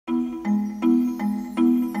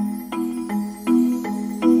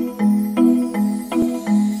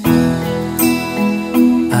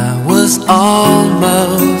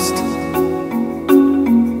almost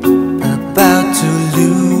about to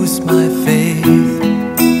lose my faith.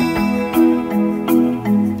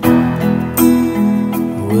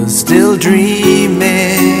 Was still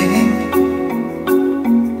dreaming,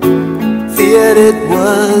 feared it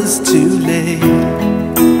was too late.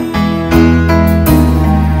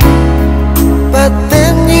 But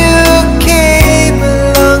then you came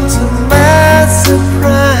along to my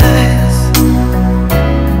surprise,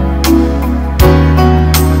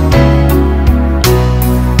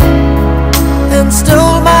 and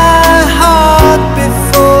stole my heart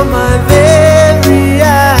before my very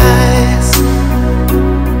eyes.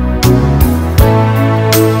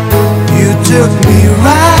 You took me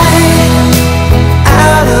right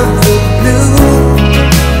out of the blue,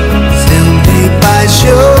 simply by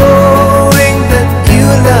showing that you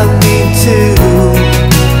love me too,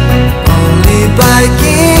 only by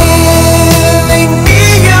giving me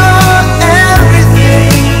your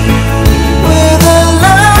everything, with a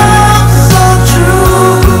love so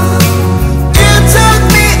true. You took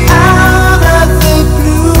me out of the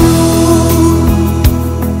blue.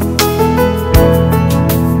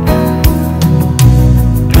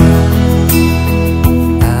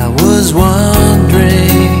 I was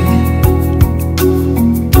wondering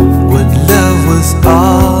what love was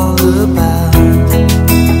all about.